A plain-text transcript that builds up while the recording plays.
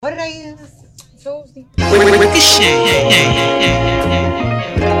they Tuesday? Ricochet.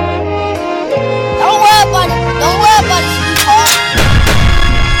 Don't worry about it. Don't worry about it, sweetheart.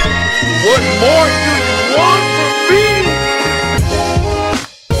 What more do you want from me?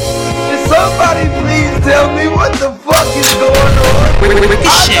 Can somebody please tell me what the fuck is going on?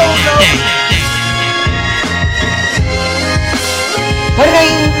 Ricochet. I don't know. What are they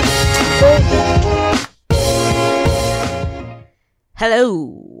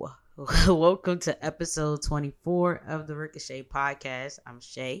Hello. Welcome to episode 24 of the Ricochet podcast. I'm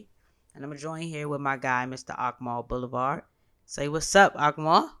Shay, and I'm joined here with my guy, Mr. Akmal Boulevard. Say what's up,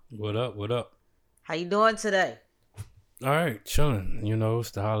 Akmal. What up? What up? How you doing today? All right, chilling. You know,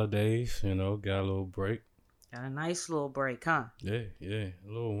 it's the holidays. You know, got a little break. Got a nice little break, huh? Yeah, a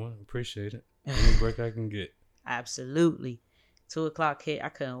little one. Appreciate it. Any break I can get. Absolutely. 2 o'clock hit. I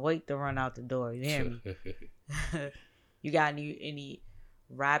couldn't wait to run out the door. You hear me? You got any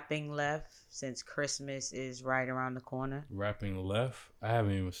wrapping left since Christmas is right around the corner? Wrapping left? I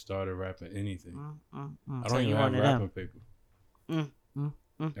haven't even started wrapping anything. I So don't you even have one of wrapping them.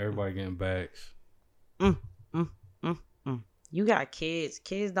 paper. Everybody getting bags. You got kids.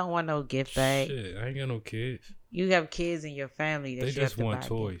 Kids don't want no gift bag. Shit, I ain't got no kids. You have kids in your family that They you just have to want buy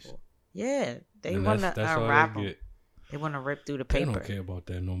toys. gift for. Yeah, they And want to that's all unwrap they them. get. They want to rip through the They paper. don't care about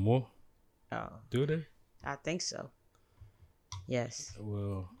that no more. Oh, Do they? I think so. Yes.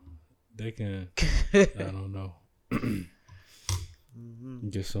 Well, they can. I don't know.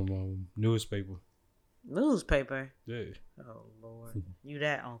 Get some newspaper. Newspaper. Yeah. Oh Lord, you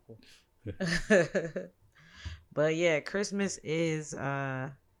that uncle. But yeah, Christmas is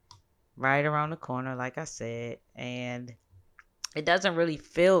right around the corner, like I said, and it doesn't really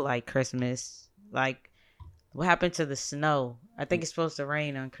feel like Christmas. Like, what happened to the snow? I think it's supposed to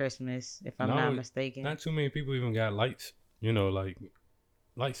rain on Christmas, if I'm No, not mistaken. Not too many people even got lights. You know, like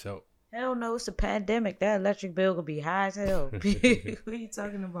lights out. Hell no, it's a pandemic. That electric bill could be high as hell. What are you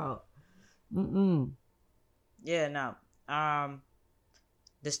talking about? Yeah, no.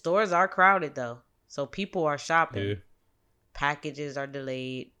 The stores are crowded though, so people are shopping. Yeah. Packages are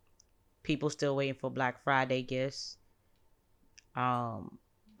delayed. People still waiting for Black Friday gifts.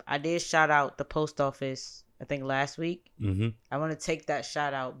 I did shout out the post office, I think last week. I want to take that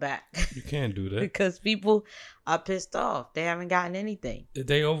shout out back. You can't do that. Because people are pissed off. They haven't gotten anything.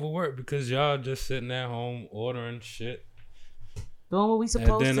 They overwork because y'all just sitting at home ordering shit. Doing what we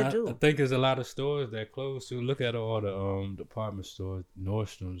supposed And then to do. I think there's a lot of stores that close too. Look at all the department stores,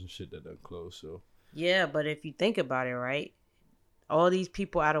 Nordstrom's and shit that done closed. So Yeah, but if you think about it, right? All these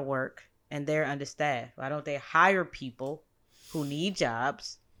people out of work and they're understaffed. Why don't they hire people who need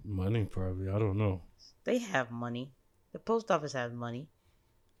jobs? money probably. I don't know. They have money. The post office has money.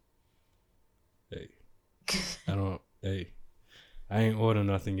 Hey, I ain't ordered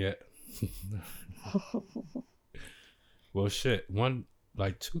nothing yet. Well, shit.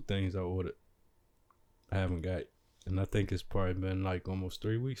 Two things I ordered. I haven't got, and I think it's probably been like almost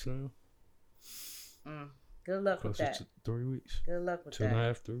 3 weeks now. Good luck with Closer that. to 3 weeks. Good luck with 2.5,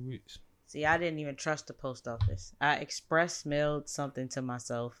 that. 3 weeks. See, I didn't even trust the post office. I express mailed something to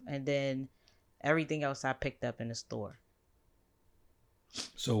myself, and then everything else I picked up in the store.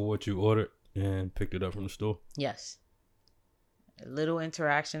 So what you ordered and picked it up from the store? Yes. A little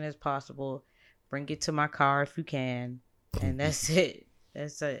interaction as possible. Bring it to my car if you can. And that's it.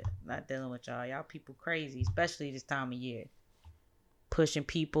 That's it. Not dealing with y'all. Y'all people crazy, especially this time of year. Pushing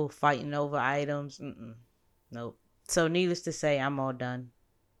people, fighting over items. Nope. So needless to say, I'm all done.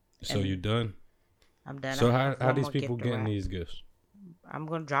 So you done? I'm done. So I have how one these more people gift to getting wrap. these gifts? I'm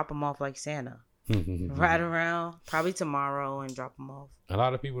going to drop them off like Santa. Right around, probably tomorrow, and drop them off. A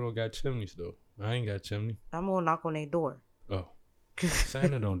lot of people don't got chimneys though. I ain't got chimney. I'm going to knock on their door. Oh,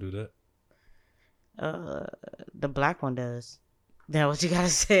 Santa don't do that. The black one does. Now, what you got to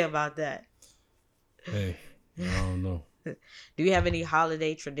say about that? Hey, I don't know. Do you have any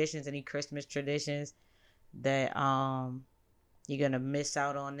holiday traditions, any Christmas traditions that you're gonna miss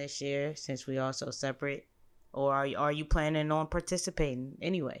out on this year since we are so separate, or are you planning on participating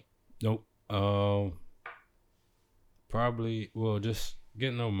anyway? Nope. Probably. Well, just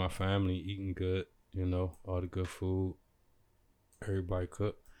getting over my family, eating good. You know, all the good food. Everybody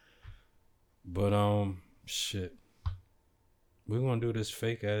cook. But shit. We're gonna do this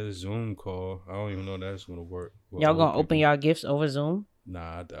fake ass Zoom call. I don't even know that's gonna work. With Y'all old gonna open people. y'all gifts over Zoom?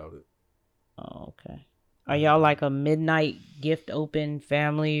 Nah, I doubt it. Oh, okay. Are y'all like a midnight gift open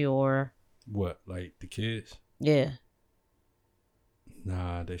family or? What, like the kids? Yeah.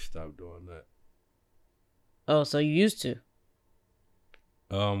 Nah, they stopped doing that. Oh, so you used to?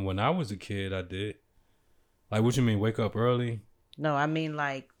 When I was a kid, I did. Like, what you mean? Wake up early No, I mean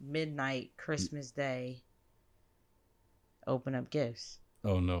like midnight, Christmas Day. Open up gifts.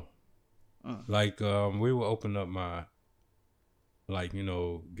 Oh no. Like we will open up my, like, you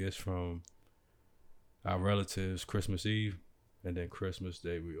know, gifts from our relatives Christmas Eve, and then Christmas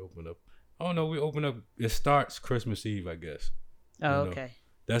Day we open up. Oh no, we open up. It starts Christmas Eve, I guess. Oh, You know, okay.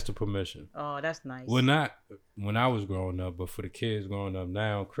 That's the permission. Oh, that's nice. Well, not when I was growing up, but for the kids growing up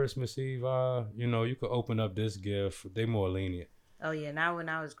now, Christmas Eve, you know, you could open up this gift. They more lenient. Oh yeah, now when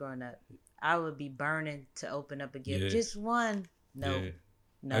I was growing up, I would be burning to open up a gift. Yeah. Just one. No. Yeah.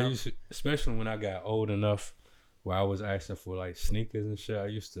 No. I used to, especially when I got old enough, where I was asking for like sneakers and shit. I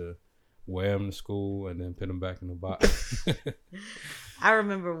used to wear them to school and then put them back in the box. I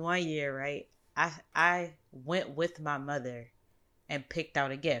remember one year, right? I went with my mother and picked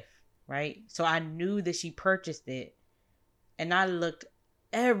out a gift, right? So I knew that she purchased it, and I looked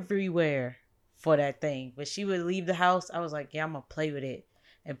everywhere for that thing. But she would leave the house. I was like, yeah, I'm gonna play with it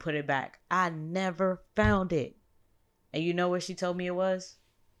and put it back. I never found it. And you know where she told me it was?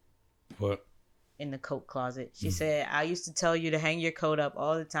 What? In the coat closet. She said, I used to tell you to hang your coat up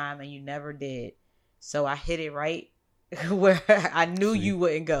all the time and you never did. So I hid it right where I knew you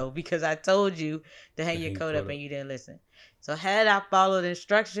wouldn't go, because I told you to hang your coat up and you didn't listen. So had I followed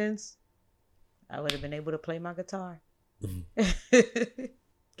instructions, I would have been able to play my guitar.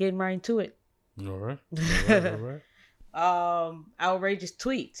 Getting right into it. All right. All right. Outrageous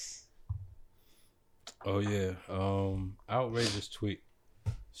tweets. Oh yeah. Outrageous tweet.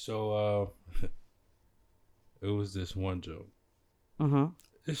 So it was this one joke. Mm-hmm.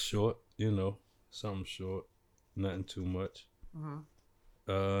 It's short, you know, something short, nothing too much. Mm-hmm.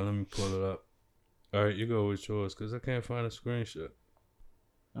 Let me pull it up. All right, you go with yours, because I can't find a screenshot.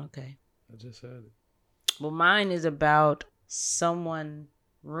 Okay. I just had it. Well, mine is about someone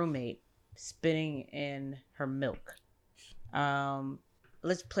roommate spitting in her milk.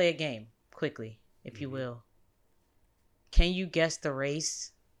 Let's play a game quickly, if you will. Can you guess the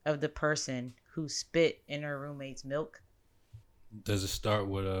race of the person who spit in her roommate's milk? Does it start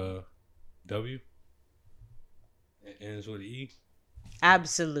with a W? It ends with an E?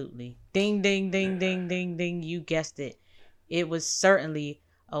 Absolutely. Ding, ding, ding, ding, ding, ding. You guessed it. It was certainly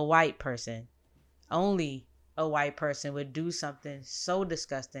a white person. Only a white person would do something so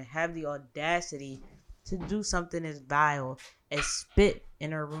disgusting, have the audacity to do something as vile as spit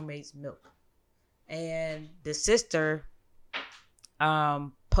in her roommate's milk. And the sister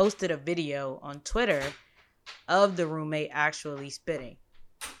posted a video on Twitter of the roommate actually spitting.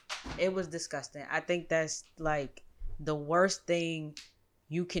 It was disgusting. I think that's like the worst thing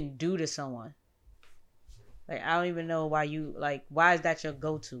you can do to someone. Like, I don't even know why is that your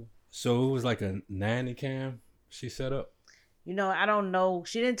go-to? So it was like a nanny cam she set up? You know, I don't know.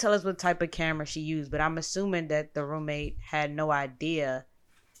 She didn't tell us what type of camera she used, but I'm assuming that the roommate had no idea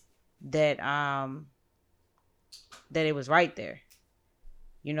that that it was right there.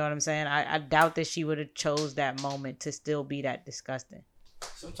 You know what I'm saying? I doubt that she would have chose that moment to still be that disgusting.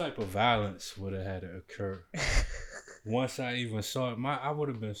 Some type of violence would have had to occur. Once I even saw it, I would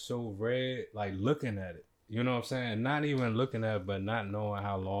have been so red, like looking at it. You know what I'm saying? Not even looking at it, but not knowing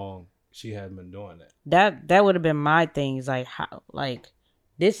how long she had been doing that. That would have been my thing. Is like, how, like,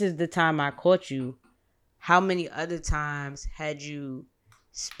 this is the time I caught you. How many other times had you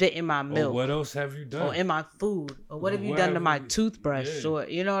spit in my milk? Or what else have you done? Or in my food? Or what have you done to my toothbrush? Yeah. Or,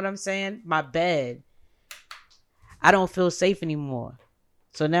 you know what I'm saying? My bed. I don't feel safe anymore.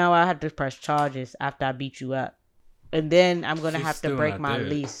 So now I have to press charges after I beat you up. And then I'm going to She's have to still break not my there.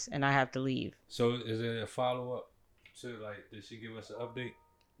 lease and I have to leave. So is it a follow-up to, like, did she give us an update?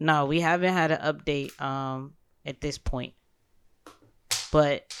 No, we haven't had an update at this point.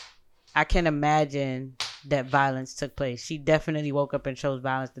 But I can imagine that violence took place. She definitely woke up and chose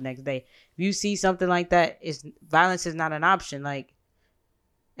violence the next day. If you see something like that, violence is not an option. Like,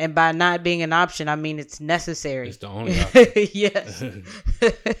 and by not being an option, I mean it's necessary. It's the only option. Yes.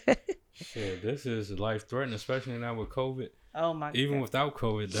 Shit, this is life-threatening, especially now with COVID. Oh my Even God. without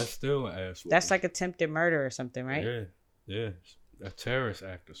COVID, that's still an ass. That's like attempted murder or something, right? Yeah. A terrorist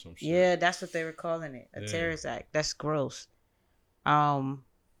act or some shit. Yeah, that's what they were calling it. A Yeah. terrorist act. That's gross.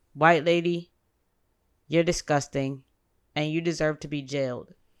 White lady, you're disgusting and you deserve to be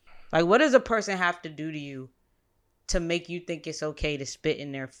jailed. Like, what does a person have to do to you to make you think it's okay to spit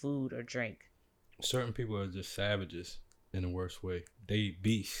in their food or drink? Certain people are just savages in the worst way. They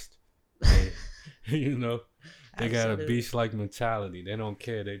beast. You know, they got a Absolutely. beast-like mentality. They don't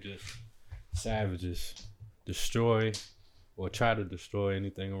care. They just savages. Destroy or try to destroy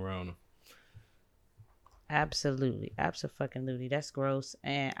anything around them. Absolutely. Absolutely. That's gross.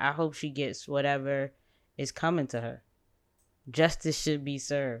 And I hope she gets whatever is coming to her. Justice should be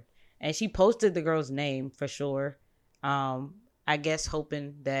served. And she posted the girl's name for sure. I guess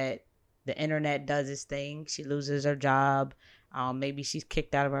hoping that the internet does its thing. She loses her job. Maybe she's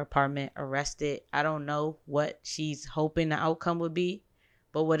kicked out of her apartment, arrested. I don't know what she's hoping the outcome would be.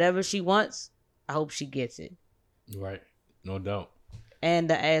 But whatever she wants, I hope she gets it. Right. No doubt. And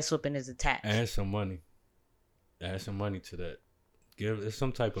the ass whooping is attached. Add some money. Add some money to that. There's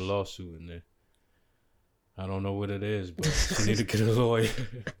some type of lawsuit in there. I don't know what it is, but she need to get a lawyer.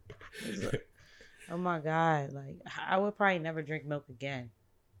 Oh my God. Like, I would probably never drink milk again.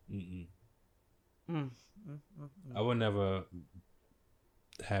 Mm-mm. Mm. I would never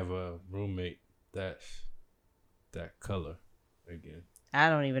have a roommate that's that color again. I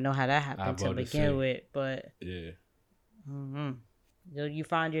don't even know how that I happened to about to begin say. with, but Yeah. Did you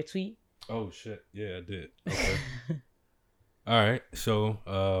find your tweet? Oh shit. Yeah, I did. Okay. All right.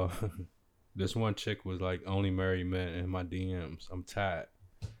 So, this one chick was like, only married men in my DMs. I'm tired.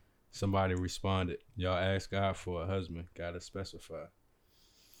 Somebody responded, y'all ask God for a husband. Gotta specify.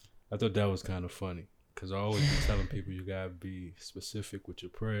 I thought that was kind of funny because I always be telling people you gotta be specific with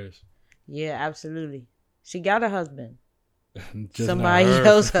your prayers. Yeah, absolutely. She got a husband. Just Somebody not hers.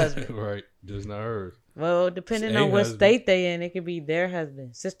 else's husband. Right. Just not hers. Well, depending It's on a what husband. state they in, it could be their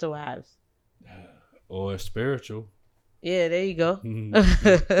husband, sister wives. Or spiritual. Yeah, there you go.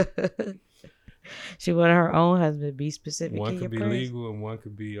 She wanted her own husband. Be specific. One in could be your prayers. legal and one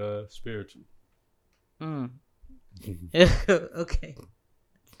could be spiritual. Okay.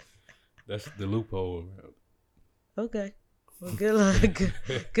 That's the loophole. Okay. Well, good luck.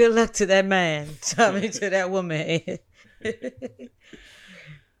 Good luck to that man. I mean, to that woman.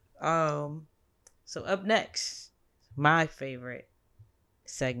 So up next, my favorite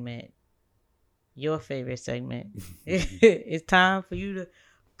segment, your favorite segment. It's time for you to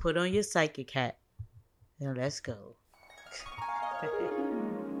put on your psychic hat. Now let's go.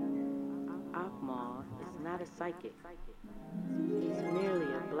 Akmal is not a psychic. He's merely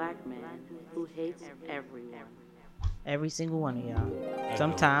a black man who hates everyone. Every single one of y'all.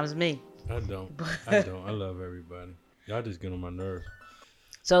 Sometimes me. I don't. I love everybody. Y'all just get on my nerves.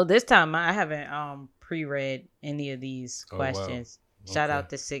 So this time I haven't pre-read any of these Oh, wow. questions. Shout Okay. out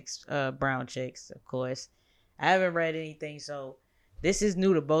to 6 brown chicks, of course. I haven't read anything, so this is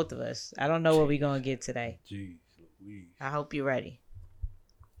new to both of us. I don't know what we're gonna get today. Jeez Louise. I hope you're ready.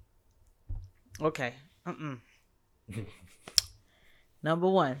 Okay. Number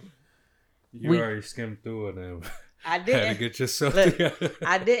 1. You already skimmed through it and I had to didn't. get yourself Look, together.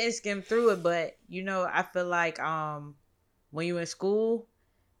 I didn't skim through it, but you know, I feel like when you in school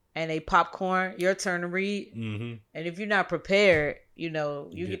and they popcorn, your turn to read. Mm-hmm. And if you're not prepared, you know,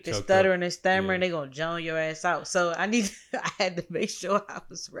 you get to choked stuttering up. and stammering, Yeah. they gonna joan your ass out. So I had to make sure I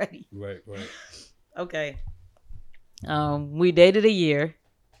was ready. Right. Okay. We dated a year.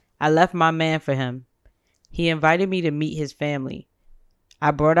 I left my man for him. He invited me to meet his family. I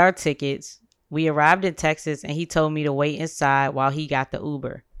brought our tickets. We arrived in Texas and he told me to wait inside while he got the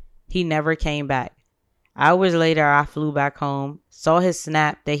Uber. He never came back. Hours later, I flew back home, saw his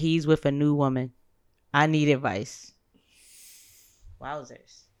snap that he's with a new woman. I need advice.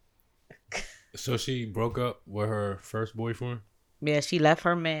 Wowzers. So she broke up with her first boyfriend? Yeah, she left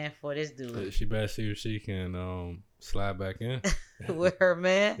her man for this dude. She better see if she can slide back in. With her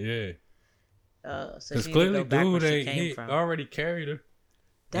man? Yeah. So Because she clearly, go back where dude, she came he from. already carried her.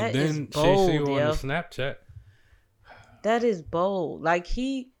 That and is then bold, she see her yo. on the Snapchat. That is bold. Like,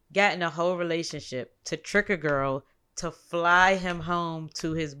 he got in a whole relationship to trick a girl to fly him home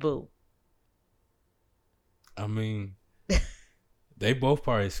to his boo. I mean, they both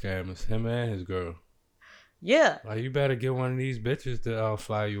probably scammers, him and his girl. Yeah. Like, you better get one of these bitches to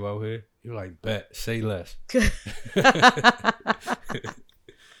fly you out here. You're like, bet, say less.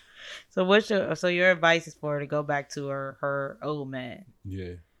 So your advice is for her to go back to her old man.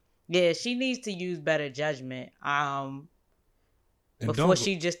 Yeah. Yeah, she needs to use better judgment. And Before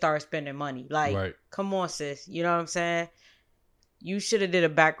she just starts spending money. Like, Right. Come on, sis. You know what I'm saying? You should have did a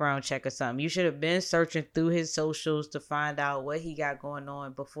background check or something. You should have been searching through his socials to find out what he got going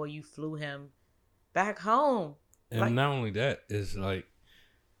on before you flew him back home. And Like- not only that, it's like,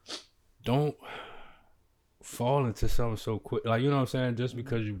 don't fall into something so quick. Like, you know what I'm saying? Just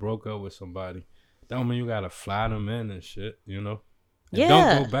because you broke up with somebody, that don't mean you gotta fly them in and shit, you know? And Yeah.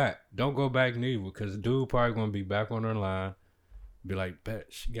 Don't go back. Don't go back neither, because the dude probably gonna be back on her line. Be like, bet,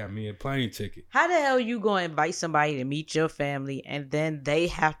 she got me a plane ticket. How the hell you gonna invite somebody to meet your family and then they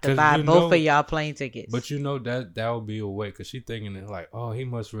have to 'Cause buy you both know- of y'all plane tickets? But you know that would be a way, because she thinking it like, oh, he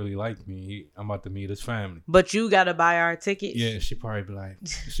must really like me. I'm about to meet his family. But you gotta buy our tickets. Yeah, she probably be like,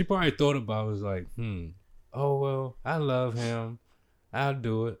 she probably thought about it, was like, Oh well, I love him. I'll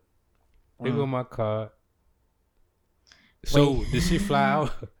do it. Here go my card. So did she fly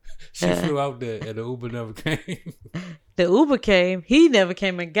out? She flew out there and the Uber never came. The Uber came. He never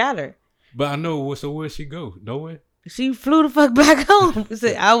came and got her. But I know. So where'd she go? Nowhere. She flew the fuck back home.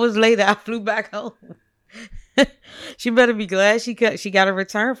 Said hours later, I flew back home. She better be glad she got a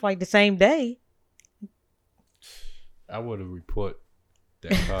return flight the same day. I would have report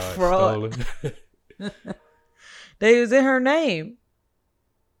that card Fraud. stolen. They was in her name.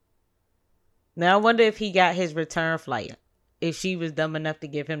 Now I wonder if he got his return flight. If she was dumb enough to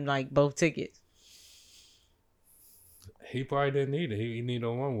give him like both tickets. He probably didn't need it. He needed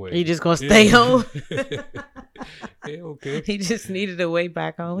a one way. He just gonna stay home. Yeah, okay. He just needed a way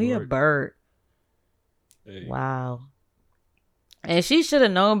back home. He a Right. bird. Hey. Wow. And she should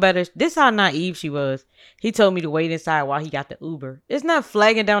have known better. This how naive she was. He told me to wait inside while he got the Uber. It's not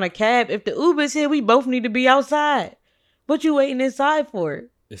flagging down a cab. If the Uber's here, we both need to be outside. What you waiting inside for?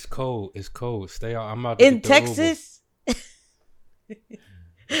 It's cold. It's cold. Stay out. I'm out to In get the Uber. Texas?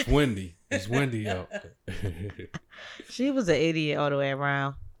 It's windy. It's windy out. She was an idiot all the way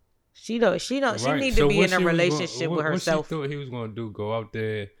around. She need Right. to So be what in a she was relationship gonna- with what herself. she thought he was gonna do? Go out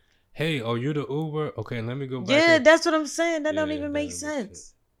there. Hey, oh, you the Uber? Okay, let me go back. Yeah, and- that's what I'm saying. That don't Yeah, even that make don't make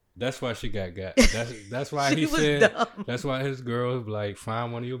sense. That's why she got. That's why She he was said. dumb. That's why his girl was like,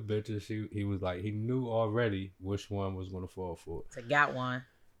 find one of your bitches. He was like, he knew already which one was gonna fall for it. I got one.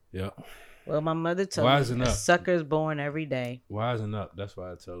 Yeah. Well, my mother told Wising me a up. sucker's born every day. Wising up. That's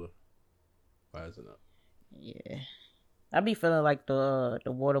why I tell her. Wising up. Yeah. I be feeling like the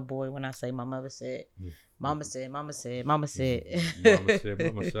water boy when I say my mother said. Mama said, mama said, mama said. Mama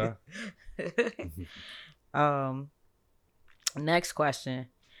said, mama said. Next question.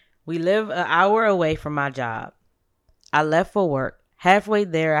 We live an hour away from my job. I left for work. Halfway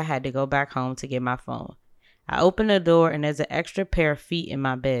there, I had to go back home to get my phone. I opened the door and there's an extra pair of feet in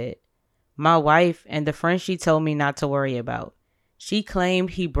my bed. My wife and the friend she told me not to worry about. She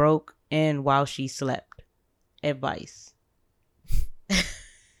claimed he broke in while she slept. Advice.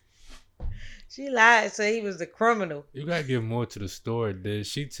 She lied, said he was the criminal. You gotta give more to the story. Did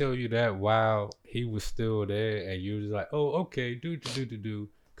she tell you that while he was still there, and you was like, "Oh, okay, do."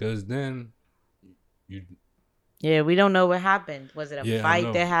 Because then you. Yeah, we don't know what happened. Was it a Yeah, I fight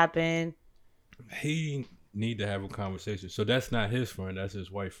know. that happened? He need to have a conversation. So that's not his friend. That's his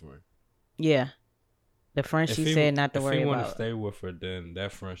wife's friend. Yeah. The friend If she he- said not to if worry he want to about. stay with her, then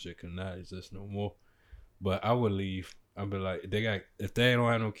that friendship cannot exist no more. But I would leave. I'd be like, if they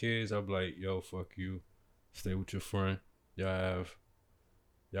don't have no kids, I'd be like, yo, fuck you. Stay with your friend. Y'all have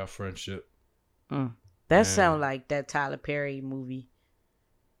y'all friendship. That Man. sound like that Tyler Perry movie.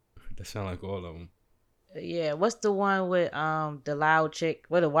 That sound like all of them. Yeah, what's the one with the loud chick?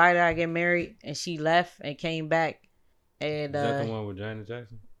 Where the white guy get married and she left and came back, and Is that the one with Janet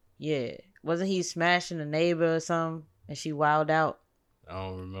Jackson? yeah, wasn't he smashing a neighbor or something? And she wilded out. I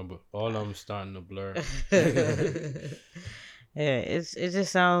don't remember. All of them starting to blur. Yeah, it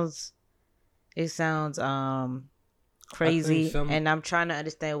just sounds crazy, and I'm trying to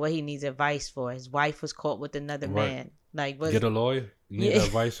understand what he needs advice for. His wife was caught with another Right. man. Like, what's Get a lawyer. You need Yeah.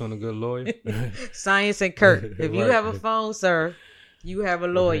 advice on a good lawyer. Science and Kurt? If you Right. have a phone, sir, you have a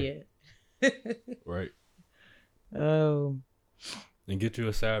lawyer. Right. Oh, And get you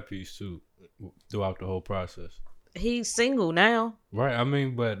a side piece too throughout the whole process. he's single now. Right. I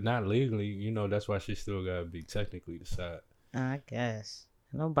mean, but not legally. You know, that's why she still got to be technically the side. I guess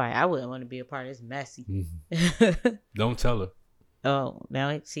nobody. I wouldn't want to be a part of this messy. Don't tell her. Oh,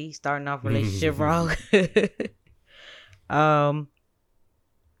 now see, starting off relationship wrong.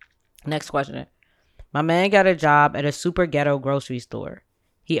 Next question. My man got a job at a super ghetto grocery store.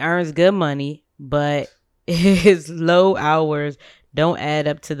 He earns good money, but his low hours don't add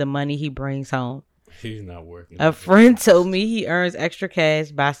up to the money he brings home. He's not working. A friend told me he earns extra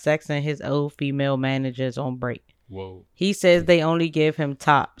cash by sexing his old female managers on break. Whoa. He says they only give him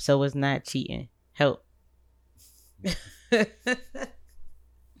top, so it's not cheating. Help.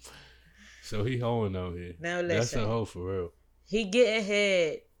 So he hoeing out here. Now That's listen. a hoe for real. He getting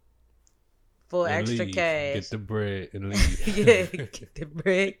head for And extra leave. cash. Get the bread and leave. Yeah, get the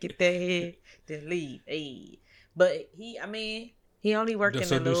bread, get that head, then leave. Hey, but he only working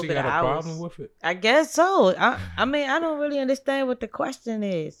So a do little she bit got of a hours. problem with it? I guess so. I mean, I don't really understand what the question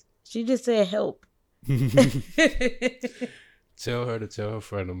is. She just said help. Tell her to tell her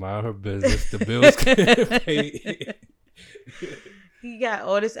friend to mind her business. The bills get paid. He got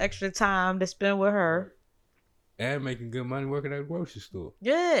all this extra time to spend with her. And making good money working at a grocery store.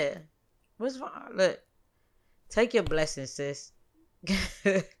 Yeah. What's wrong? Look, take your blessings, sis.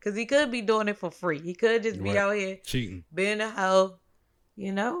 Because he could be doing it for free. He could just be Right. out here Cheating. being a hoe,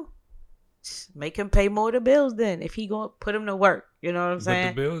 you know? Just make him pay more of the bills then if he going to put him to work. You know what I'm But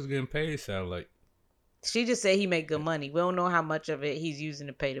saying? the bills getting paid sound like. She just said he make good money. We don't know how much of it he's using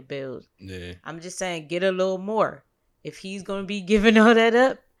to pay the bills. Yeah. I'm just saying, get a little more. If he's going to be giving all that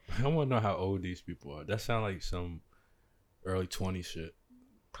up, I want to know how old these people are. That sound like some early 20 shit.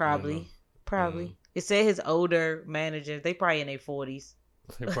 probably. Probably. It said his older managers, they probably in their 40s.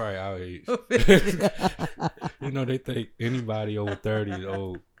 They probably our age. You know, they think anybody over 30 is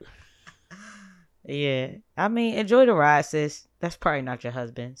old. Yeah. I mean, enjoy the ride, sis. That's probably not your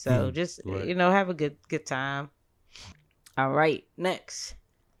husband. So just, Right. have a good time. All right. Next.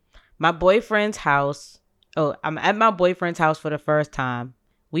 My boyfriend's house. Oh, I'm at my boyfriend's house for the first time.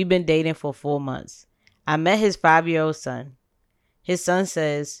 We've been dating for 4 months. I met his 5-year-old son. His son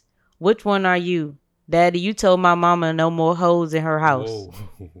says, "Which one are you? Daddy, you told my mama no more hoes in her house."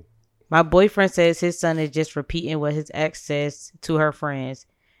 Whoa. My boyfriend says his son is just repeating what his ex says to her friends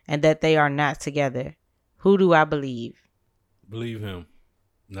and that they are not together. Who do I believe? Believe him,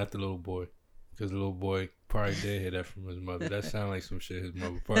 not the little boy. Because the little boy probably did hear that from his mother. That sounds like some shit his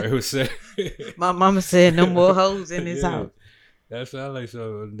mother probably would say. My mama said no more hoes in his Yeah. house. That sounds like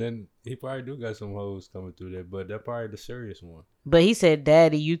so. Then he probably do got some hoes coming through there, but that probably the serious one. But he said,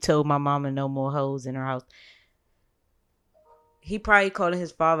 "Daddy, you told my mama no more hoes in her house." He probably calling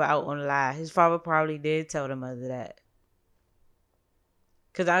his father out on a lie. His father probably did tell the mother that.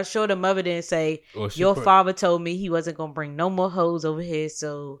 Because I'm sure the mother didn't say, Or she "Your prob- father told me he wasn't going to bring no more hoes over here."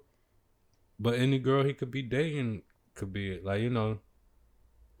 So But any girl he could be dating could be like, you know.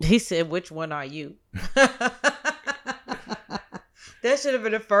 he said, "Which one are you?" That should have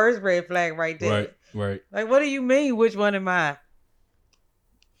been the first red flag right there. Right. Like, what do you mean? Which one am I?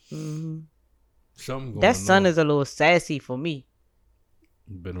 Mm-hmm. Something going That son on. is a little sassy for me.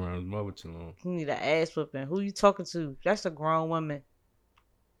 Been around his mother too long. He need an ass whooping. Who you talking to? That's a grown woman.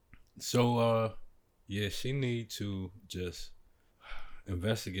 So, yeah, she need to just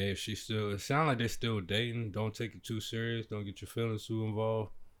investigate if she still. It sounds like they're still dating. Don't take it too serious. Don't get your feelings too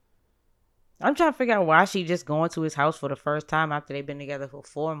involved. I'm trying to figure out why she just going to his house for the first time after they've been together for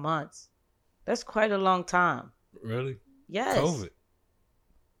 4 months. That's quite a long time. Really? Yes.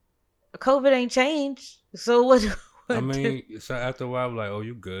 COVID. ain't changed. So what? I mean, so after a while, like, oh,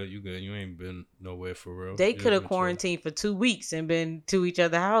 you good. You ain't been nowhere for real. They You could have been chill. quarantined for 2 weeks and been to each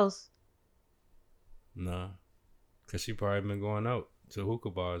other's house. Nah, cause she probably been going out to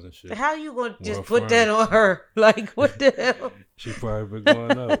hookah bars and shit. How you gonna just World put that friends. on her? Like, what the hell? She probably been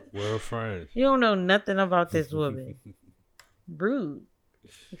going out. We're friends. You don't know nothing about this woman. Rude.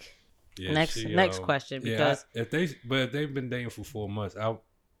 Yeah, Next question, because if they've been dating for 4 months,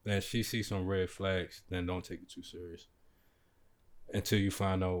 and she sees some red flags, then don't take it too serious until you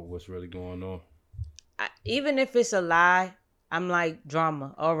find out what's really going on. even if it's a lie, I'm like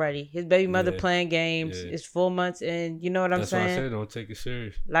drama already. His baby mother Yeah. playing games. Yeah. It's 4 months in. You know what I'm That's why I saying? said don't take it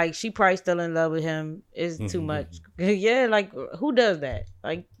serious. Like she probably still in love with him. It's too much. Yeah, like who does that?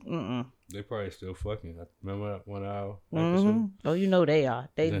 Like, They probably still fucking. Remember that 1 hour hmm episode? Oh, you know they are.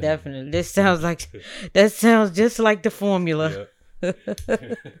 They Yeah. definitely. This sounds like that sounds just like the formula.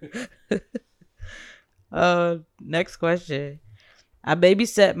 Next question. I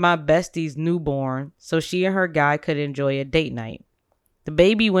babysat my bestie's newborn so she and her guy could enjoy a date night. The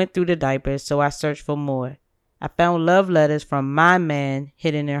baby went through the diapers, so I searched for more. I found love letters from my man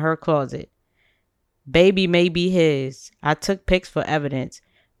hidden in her closet. Baby may be his. I took pics for evidence,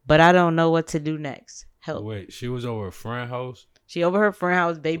 but I don't know what to do next. Help. Wait, she was over a friend house She over her friend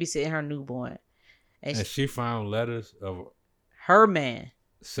house babysitting her newborn. And and she found letters of her man,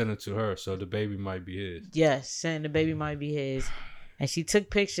 sent it to her, so the baby might be his. yes, saying the baby might be his. And she took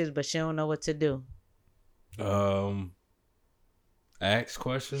pictures, but she don't know what to do. Ask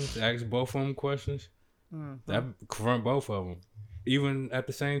questions. Ask both of them questions. Mhm. That confront both of them, even at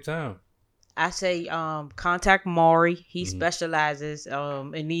the same time. I say contact Maury. He Mhm. specializes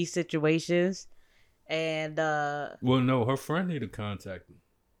in these situations. And Well, no, her friend need to contact him.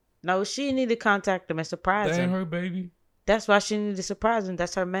 no, she need to contact him and surprise That ain't him. her baby. That's why she need to surprise him.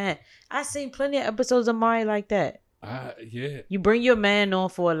 That's her man. I seen plenty of episodes of Maury like that. Yeah, You bring your man on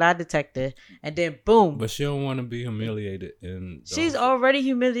for a lie detector, and then boom, but she don't want to be humiliated. And she's already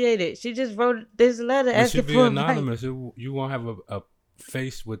humiliated. She just wrote this letter It asking should be for advice. anonymous. You won't have a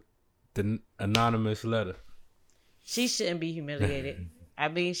face with the anonymous letter. She shouldn't be humiliated. I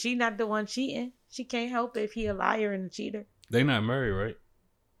mean, she not the one cheating. She can't help it if he a liar and a cheater. They not married, right?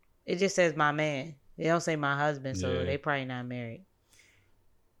 It just says my man. They don't say my husband, so Yeah. they probably not married.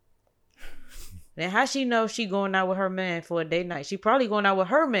 Then how she know she going out with her man for a date night? She probably going out with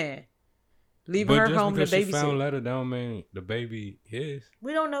her man, leaving her home to But just because she found babysit. letter, that don't mean the baby his.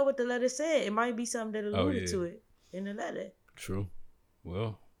 We don't know what the letter said. It might be something that alluded yeah. to it in the letter. True.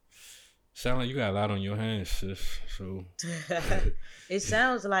 Well, sound like you got a lot on your hands, sis. So It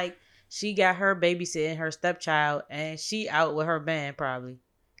sounds like she got her babysitting her stepchild and she out with her man probably.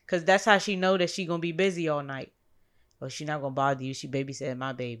 Cause that's how she know that she gonna be busy all night. Well, she not gonna bother you. She babysitting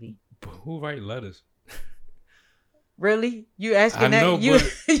my baby. who write letters? Really? You asking I know, that? You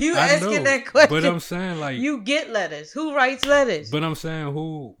you I asking know, that question? But I'm saying like you get letters. Who writes letters? But I'm saying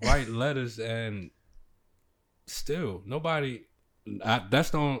who write letters and still nobody. I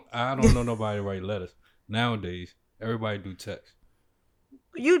don't know nobody write letters nowadays. Everybody do text.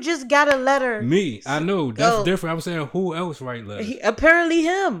 You just got a letter. Me, I know that's Go. different. I'm saying who else write letters? Apparently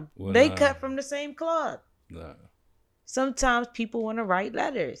him. Well, they nah. cut from the same cloth. Nah. Sometimes people want to write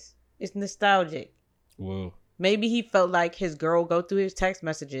letters. It's nostalgic. Well, Maybe he felt like his girl go through his text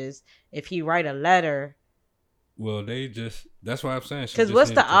messages. If he write a letter, they just. That's why I'm saying. because what's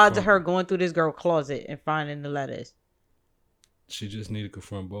the odds of her going through this girl closet and finding the letters? She just need to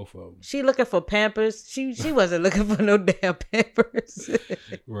confront both of them. She looking for Pampers. She wasn't looking for no damn Pampers.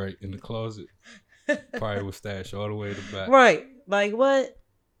 Right in the closet. Probably was stashed all the way to the back. Right. Like what?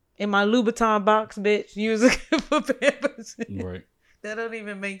 In my Louboutin box, bitch. You was looking for Pampers. Right. That don't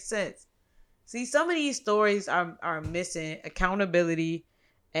even make sense. See, some of these stories are missing accountability,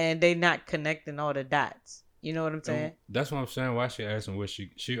 and they not connecting all the dots. You know what I'm saying? That's what I'm saying. Why she asking what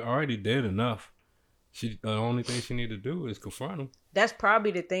she already did enough. The only thing she need to do is confront him. That's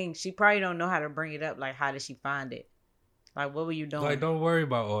probably the thing. She probably don't know how to bring it up. Like, how did she find it? Like, what were you doing? Like, don't worry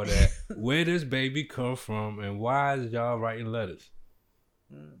about all that. Where does baby come from, and why is y'all writing letters?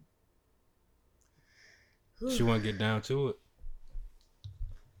 She want to get down to it.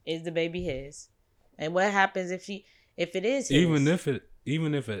 Is the baby his? And what happens if it is his? Even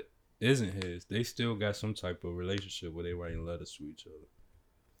if it isn't his, they still got some type of relationship where they writing letters to each other.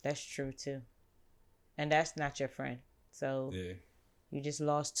 That's true too. And that's not your friend. So Yeah. you just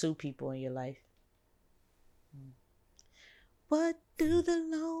lost two people in your life. What do the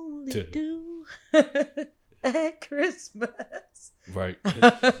lonely do at Christmas? Right. It's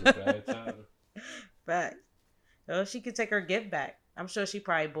a bad time. Fact. Well, she could take her gift back. I'm sure she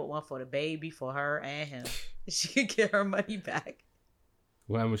probably bought one for the baby, for her, and him. She could get her money back.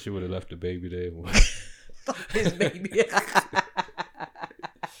 What happened if she would have left the baby there? Fuck this baby.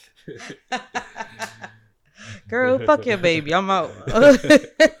 Girl, fuck your baby. I'm out.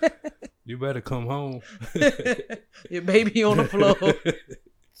 You better come home. Your baby on the floor.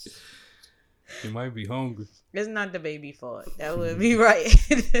 You might be hungry. It's not the baby fault. That would be right.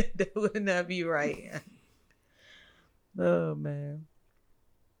 That would not be right. Oh, man.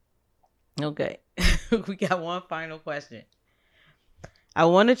 Okay. We got one final question. I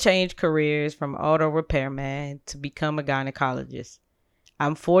want to change careers from auto repairman to become a gynecologist.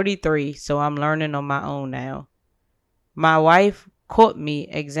 I'm 43, so I'm learning on my own now. My wife caught me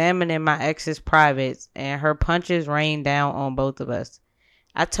examining my ex's privates, and her punches rained down on both of us.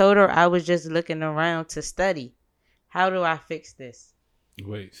 I told her I was just looking around to study. How do I fix this?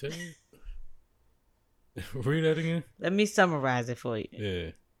 Wait, say it. Read that again. Let me summarize it for you.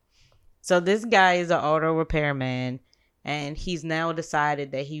 Yeah. So this guy is an auto repairman, and he's now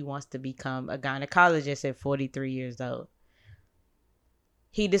decided that he wants to become a gynecologist at 43 years old.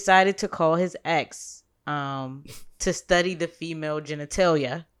 He decided to call his ex to study the female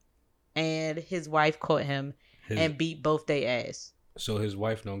genitalia, and his wife caught him and beat both their ass. So his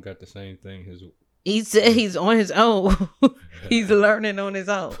wife don't got the same thing. He said he's on his own. He's learning on his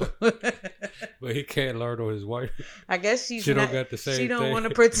own. But he can't learn on his wife. I guess she don't got the same She don't thing. want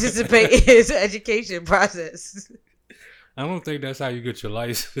to participate in his education process. I don't think that's how you get your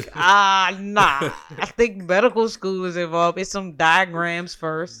license. Nah. I think medical school is involved. It's some diagrams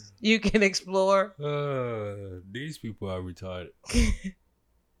first. You can explore. These people are retarded.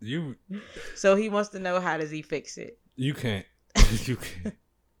 So he wants to know, how does he fix it? You can't. You can't.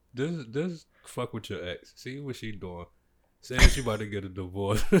 Just fuck with your ex. See what she doing. Say that she about to get a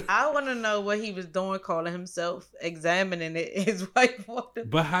divorce. I want to know what he was doing, calling himself, examining it. His wife walked him.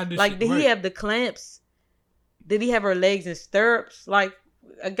 But how did did he have the clamps? Did he have her legs in stirrups? Like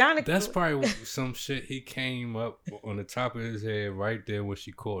a gynecologist. That's probably some shit he came up on the top of his head right there when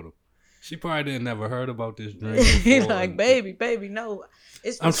she caught him. She probably didn't never heard about this dream before. He's like, baby, no.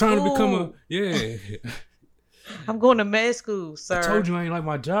 I'm trying to become I'm going to med school, sir. I told you I ain't like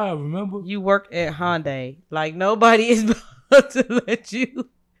my job, remember? You work at Hyundai. Like, nobody is about to let you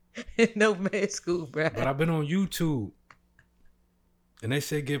in no med school, bro. But I've been on YouTube. And they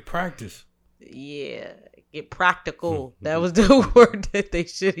said get practice. Yeah, get practical. That was the word that they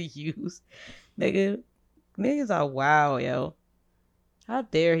should have used. Niggas are wild, yo. How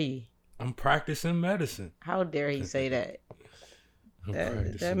dare he? I'm practicing medicine. How dare he say that?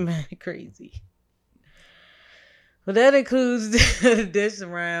 That man crazy. Well, that includes this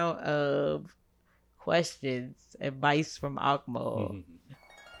round of questions, advice from Akmal.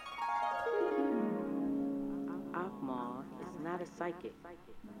 Akmal is not a psychic.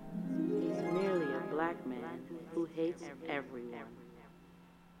 He's merely a black man who hates everyone.